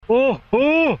ओह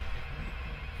ओह,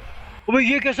 अबे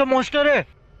ये कैसा मॉन्स्टर है?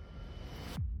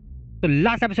 तो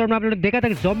लास्ट एपिसोड में आप लोगों ने देखा था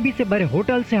कि ज़ॉम्बी से भरे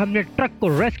होटल से हमने ट्रक को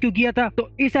रेस्क्यू किया था। तो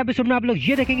इस एपिसोड में आप लोग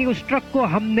ये देखेंगे कि उस ट्रक को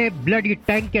हमने ब्लडी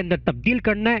टैंक के अंदर तब्दील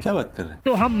करना है। क्या बात कर रहे हैं?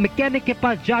 तो हम मैकेनिक के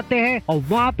पास जाते हैं और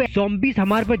वहाँ पे ज़ॉम्बीज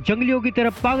हमारे पर जंगलियों की तरह,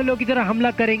 पागलों की तरह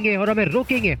हमला करेंगे और हमें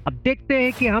रोकेंगे। अब देखते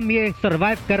हैं कि हम ये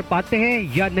सरवाइव कर पाते हैं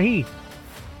या नहीं।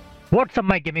 What's up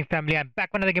my gaming family? I'm back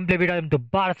with another gameplay video। हम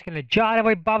दोबारा से खेलने जा रहे हैं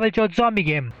वही बाबल चौथ ज़ॉम्बी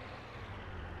गेम।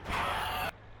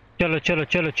 चलो चलो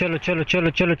चलो चलो चलो चलो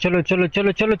चलो चलो चलो चलो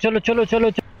चलो चलो चलो चलो चलो।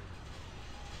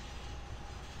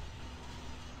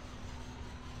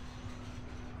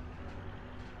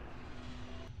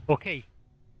 ओके,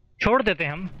 छोड़ देते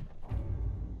हैं हम।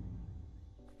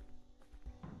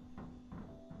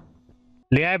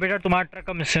 ले आए बेटा तुम्हारा ट्रक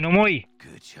हम सिनेमोई।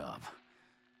 Good job.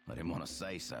 I didn't want to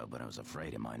say so, but I was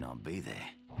afraid it might not be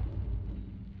there.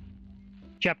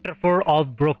 Chapter 4 of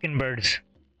Broken Birds।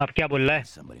 अब क्या बोल रहा है?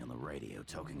 Somebody on the radio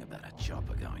talking about a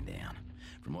chopper going down.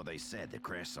 From what they said, the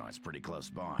crash site's pretty close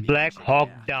by. Black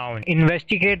Hawk down.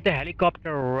 Investigate the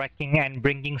helicopter wrecking and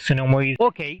bringing Sonomoi।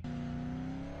 Okay।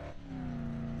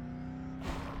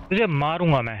 तुझे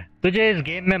मारूंगा मैं। तुझे इस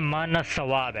game में मारना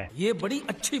सवाब है। ये बड़ी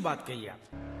अच्छी बात कही आप।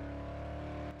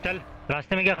 चल,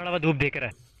 रास्ते में क्या खड़ा हुआ धूप देख रहा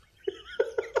है?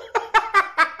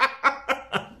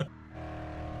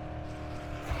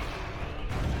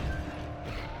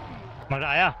 मजा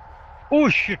आया? ओह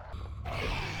शिट,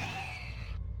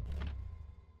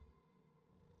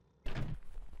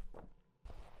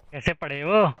 कैसे पड़े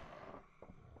वो?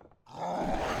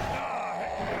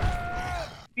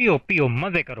 पियो पियो,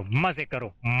 मजे करो मजे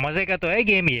करो। मजे का तो है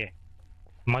गेम ये,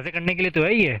 मजे करने के लिए तो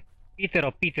है ये। पीते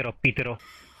रहो पीते रहो पीते रहो।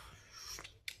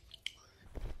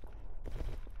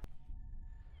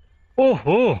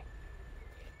 ओहो,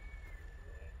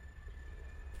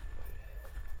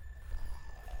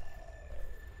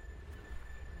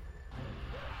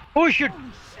 ओह शिट,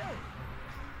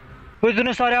 वो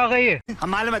इतने सारे आ गए। हम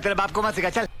मालूम है तेरे बाप को मत सिखा,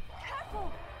 चल।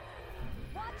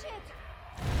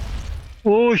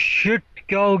 ओह शिट,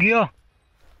 क्या हो गया?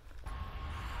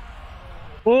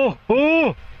 ओह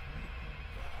ओह,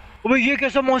 अबे ये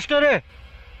कैसा मॉन्स्टर है?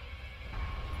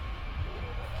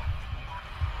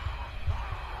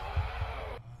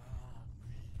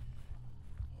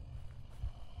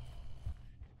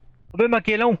 अबे मैं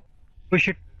अकेला हूँ। Oh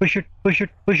shit oh shit oh shit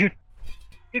oh shit,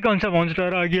 ये कौन सा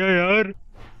मॉन्स्टर आ गया यार?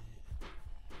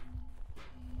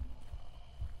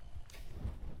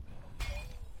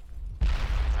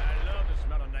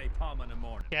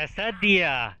 कैसा दिया?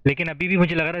 लेकिन अभी भी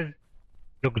मुझे लग रहा है,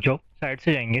 रुक जाओ, साइड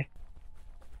से जाएंगे।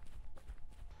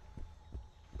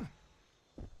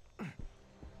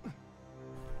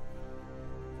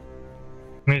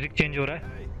 म्यूजिक चेंज हो रहा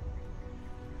है।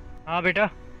 हाँ बेटा।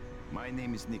 My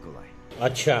name is Nikolai.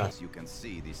 अच्छा। As you can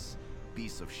see, this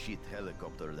piece of shit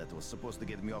helicopter that was supposed to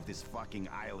get me off this fucking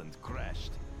island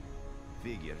crashed.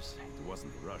 Figures, it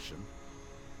wasn't Russian.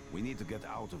 We need to get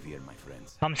out of here, my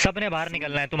friends. हम सब ने बाहर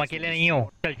निकलना है, तुम अकेले नहीं हो।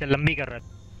 चल चल, लंबी कर रहा है।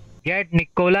 Get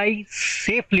Nikolai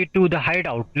safely to the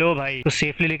hideout। लो भाई, तो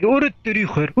सेफली लेके। अरे तेरी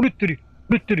खैर, अरे तेरी,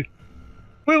 अरे तेरी।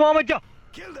 ओए वहाँ मत जा।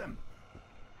 Kill them.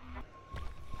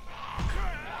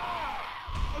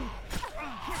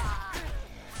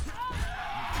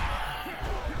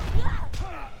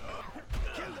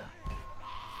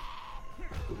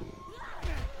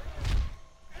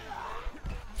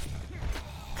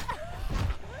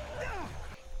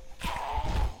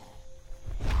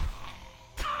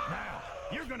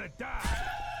 You're gonna die.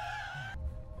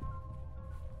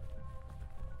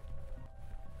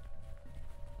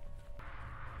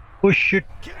 Oh shit।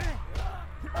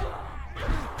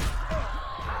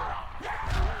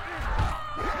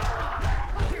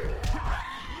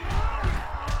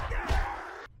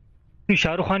 तू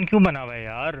शाहरुख खान क्यों बना हुआ है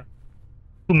यार?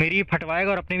 तू मेरी भी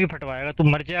फटवाएगा और अपने भी फटवाएगा। तू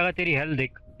मर जाएगा, तेरी हेल्थ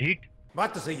देख। ढीठ।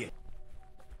 बात तो सही है।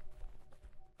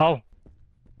 आओ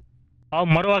आओ,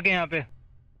 मरो आके यहाँ पे।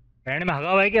 बैंड में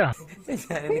हगा हुआ है क्या?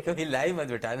 कभी लाइव मत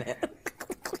बिठाना।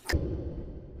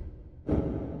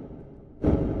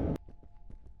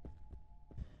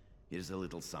 Here's a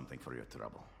little something for your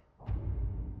trouble.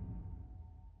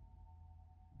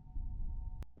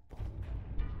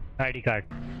 ID card.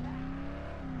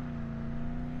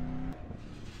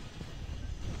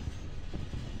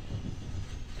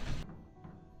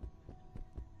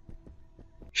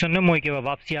 सोनमोई के बाद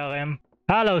वापसी आ गए हम।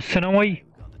 Hello सोनमोई। We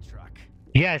got the truck.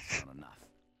 Yes. Not enough.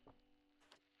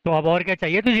 तो अब और क्या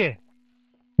चाहिए तुझे?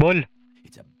 बोल।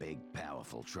 It's a big,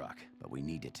 powerful truck, but we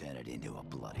need to turn it into a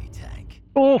bloody tank.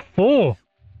 ओफो,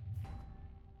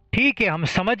 ठीक है, हम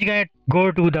समझ गए। Go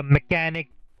to the mechanic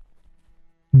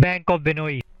bank of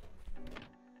बिनोई।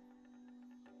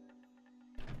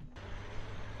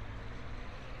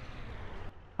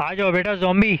 आ जाओ बेटा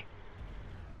ज़ॉम्बी।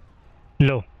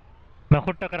 लो मैं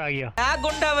खुद टकरा गया। क्या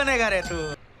गुंडा बनेगा रे तू?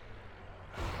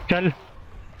 चल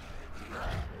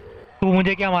तू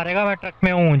मुझे क्या मारेगा, मैं ट्रक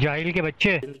में हूँ जाहिल के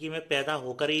बच्चे। जिंदगी में पैदा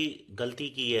होकर ही गलती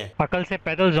की है। अकल से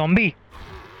पैदल ज़ॉम्बी।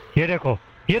 ये देखो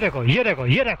ये देखो ये देखो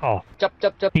ये देखो। चप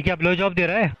चप चप। ठीक है ब्लो जॉब दे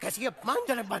रहा है। कैसी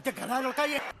अपमानजनक बातें कर रहा है लड़का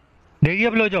ये। देखिए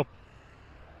ब्लो जॉब।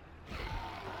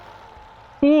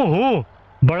 ओहो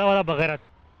बड़ा वाला बगैरत।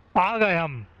 आ गए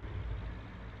हम।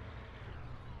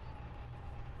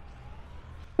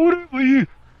 अरे भाई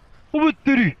अबे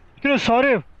तेरी इतने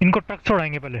सारे, इनको ट्रक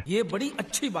छोड़ाएंगे पहले। ये बड़ी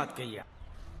अच्छी बात कही है।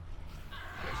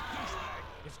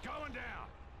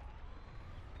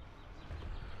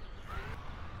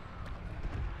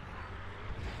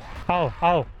 आओ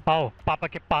आओ आओ पापा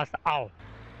के पास आओ।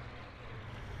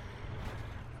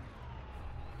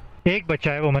 एक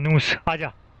बच्चा है वो मनूस,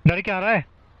 आजा। डर क्या रहा है,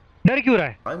 डर क्यों रहा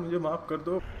है? भाई मुझे माफ कर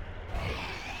दो।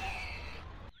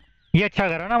 ये अच्छा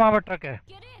घर है ना, वहां पर ट्रक है।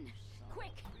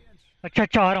 अच्छा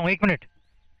अच्छा आ रहा हूँ, 1 मिनट।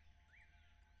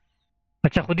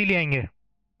 अच्छा खुद ही ले आएंगे।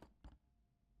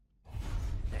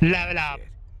 Level up.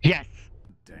 यस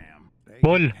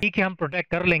बोल। ठीक है हम प्रोटेक्ट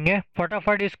कर लेंगे।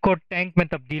 फटाफट इसको टैंक में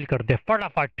तब्दील कर दे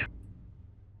फटाफट।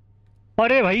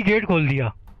 अरे भाई गेट खोल दिया।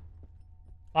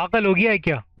 पागल हो गया है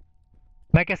क्या?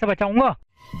 मैं कैसे बचाऊंगा?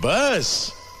 बस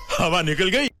हवा निकल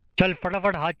गई। चल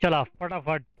फटाफट हाथ चला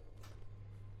फटाफट।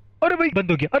 अरे भाई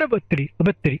बंद हो गया। अरे बत्तरी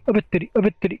अबत्तरी अबत्तरी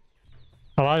अबत्तरी।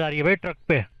 आवाज आ रही है भाई ट्रक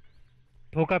पे,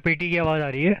 ठोका पेटी की आवाज आ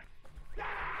रही है।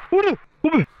 अरे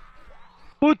अबे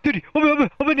ओ तेरी अबे अबे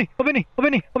अबे नहीं अबे नहीं अबे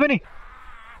नहीं अबे नहीं।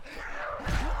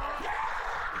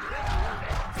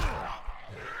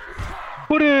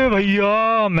 अरे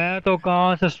भैया मैं तो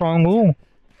कहाँ से स्ट्रांग हूँ,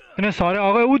 इतने सारे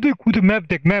आ गए। वो देख वो देख, मैप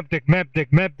देख मैप देख मैप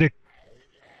देख मैप देख।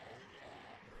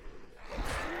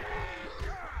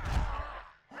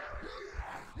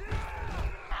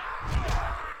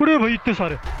 अरे भाई इतने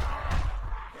सारे।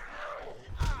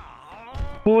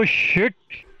 Oh shit.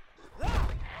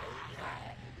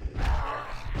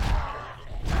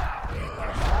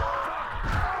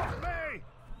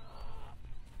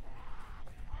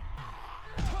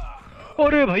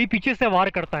 अरे भाई पीछे से वार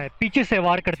करता है, पीछे से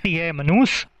वार करती है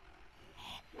मनूस।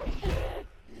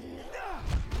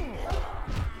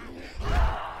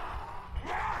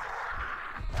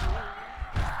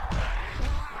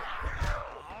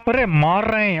 अरे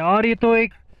मार रहे हैं यार, ये तो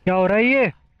एक क्या हो रहा है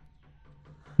ये।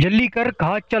 जल्दी कर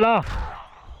हाथ चला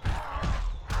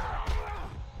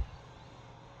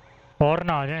और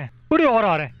ना आ जाए। अरे और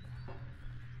आ रहे हैं।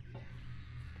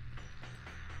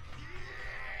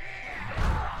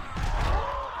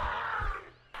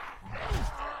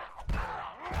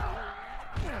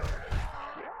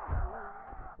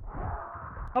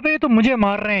 अबे ये तो मुझे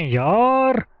मार रहे हैं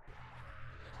यार।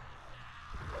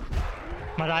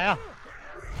 मजा आया।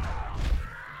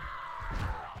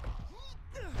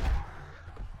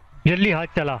 जल्दी हाथ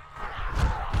चला।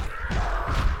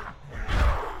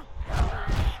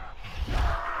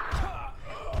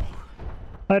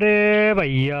 अरे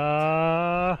भैया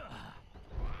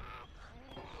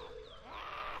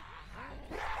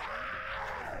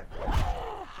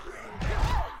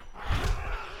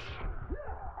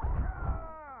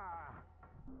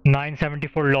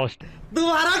 $974 लॉस्ट।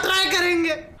 दोबारा ट्राई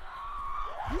करेंगे।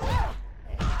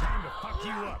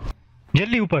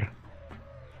 जल्दी ऊपर।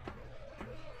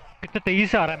 कितने तेजी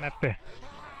से आ रहा है मैप पे।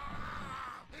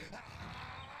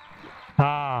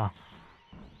 हाँ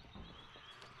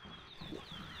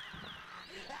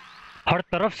हर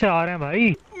तरफ से आ रहे हैं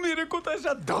भाई। मेरे को तो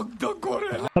ऐसा धक धक हो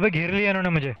रहा है। अबे घेर लिया इन्होंने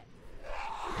मुझे।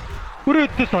 अरे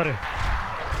इतने सारे।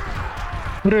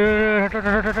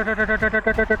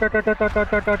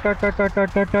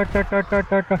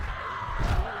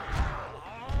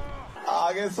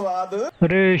 आगे स्वाद।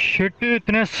 अरे शिट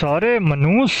इतने सारे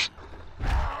मनूस।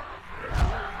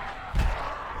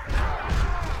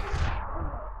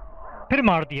 फिर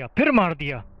मार दिया फिर मार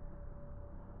दिया।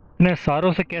 इतने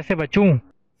सारों से कैसे बचूं?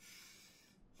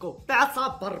 को पैसा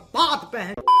बर्बाद पे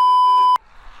है।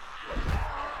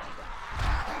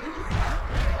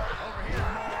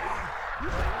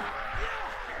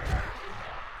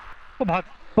 ओ भाग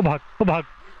ओ भाग ओ भाग।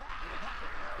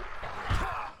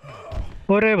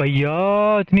 अरे भैया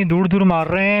इतनी दूर दूर मार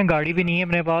रहे हैं, गाड़ी भी नहीं है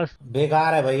अपने पास।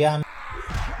 बेकार है भैया।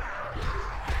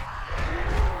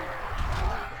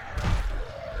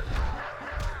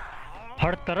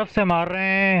 हर तरफ से मार रहे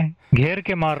हैं, घेर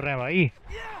के मार रहे हैं भाई।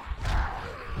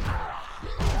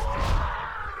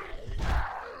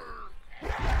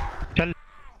 चल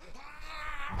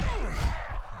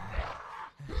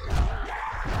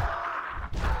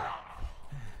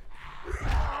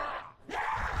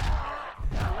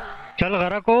चल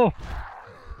घर को।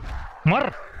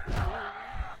 मर।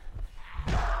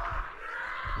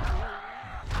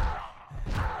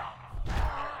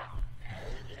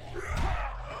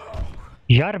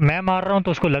 यार मैं मार रहा हूं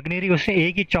तो उसको लग नहीं रही, उसने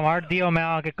एक ही चमाट दिया और मैं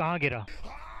आके कहां गिरा।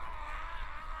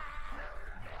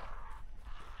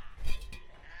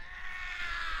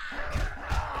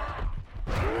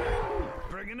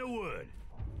 Bring in the wood.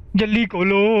 जल्दी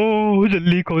खोलो,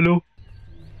 जल्दी खोलो।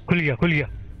 खुल गया, खुल गया।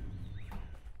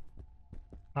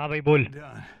 हाँ भाई बोल।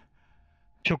 Done.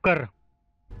 शुक्र।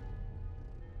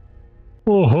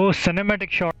 ओहो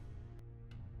सिनेमैटिक शॉट।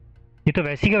 ये तो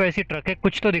वैसी का वैसी ट्रक है,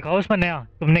 कुछ तो दिखाओ उसमें नया,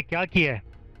 तुमने क्या किया है।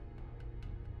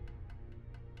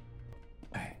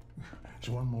 Hey, there's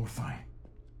one more thing.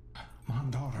 My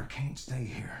daughter can't stay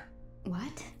here.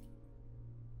 What?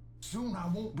 Soon I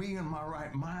won't be in my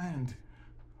right mind.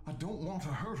 I don't want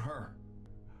to hurt her.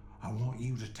 I want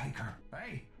you to take her.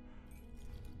 Hey,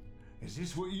 is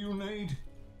this what you need?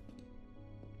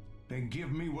 Then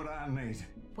give me what I need.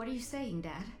 What are you saying,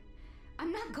 Dad?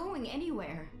 I'm not going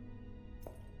anywhere.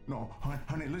 No,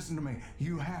 honey, listen to me.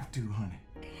 You have to, honey.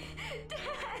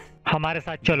 हमारे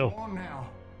साथ चलो। Go on now.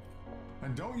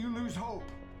 And don't you lose hope.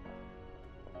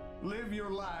 Live your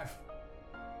life.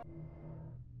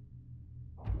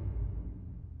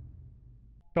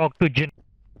 Talk to Jin.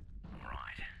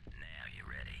 Right, now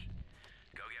you're ready.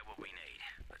 Go get what we need,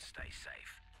 but stay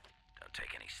safe. Don't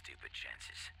take any stupid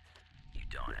chances. You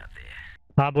don't out there.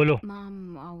 हाँ बोलो।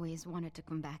 Mom always wanted to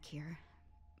come back here,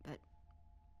 but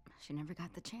she never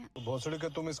got the chance. भोसड़ी के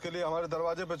तुम इसके लिए हमारे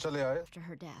दरवाजे पे चले आए। After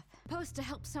her death. Supposed to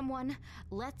help someone,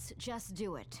 let's just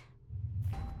do it.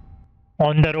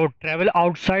 On the road, travel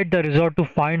outside the resort to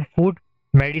find food,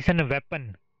 medicine, weapon.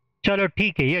 चलो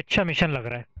ठीक है, ये अच्छा मिशन लग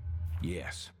रहा है।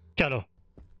 Yes. चलो।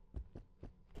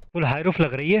 फुल हाई रूफ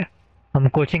लग रही है, हम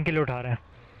कोचिंग के लिए उठा रहे हैं।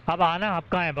 अब आना, आप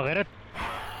कहाँ हैं बगैरत?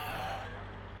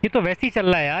 ये तो वैसे ही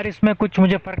चल रहा है यार, इसमें कुछ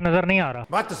मुझे फर्क नजर नहीं आ रहा।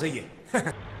 बात तो सही है।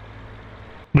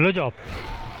 Blow job.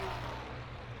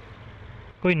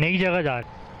 कोई नई जगह जा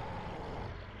रही।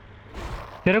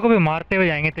 तेरे को भी मारते हुए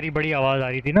जाएंगे, तेरी बड़ी आवाज आ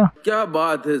रही थी ना। क्या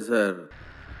बात है सर।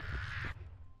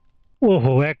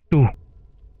 ओहो एक्ट 2।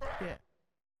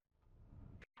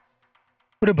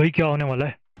 अरे भाई क्या होने वाला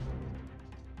है?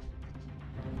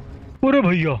 अरे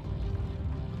भैया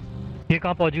ये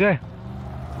कहाँ पहुंच गए?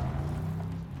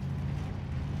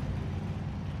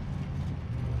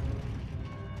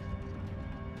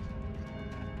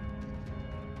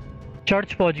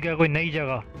 चर्च पहुंच गया, कोई नई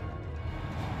जगह।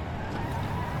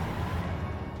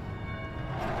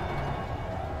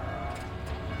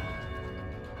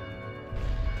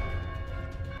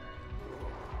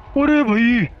 अरे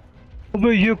भाई,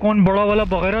 अबे ये कौन बड़ा वाला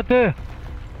बगैरत है?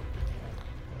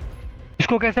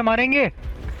 इसको कैसे मारेंगे?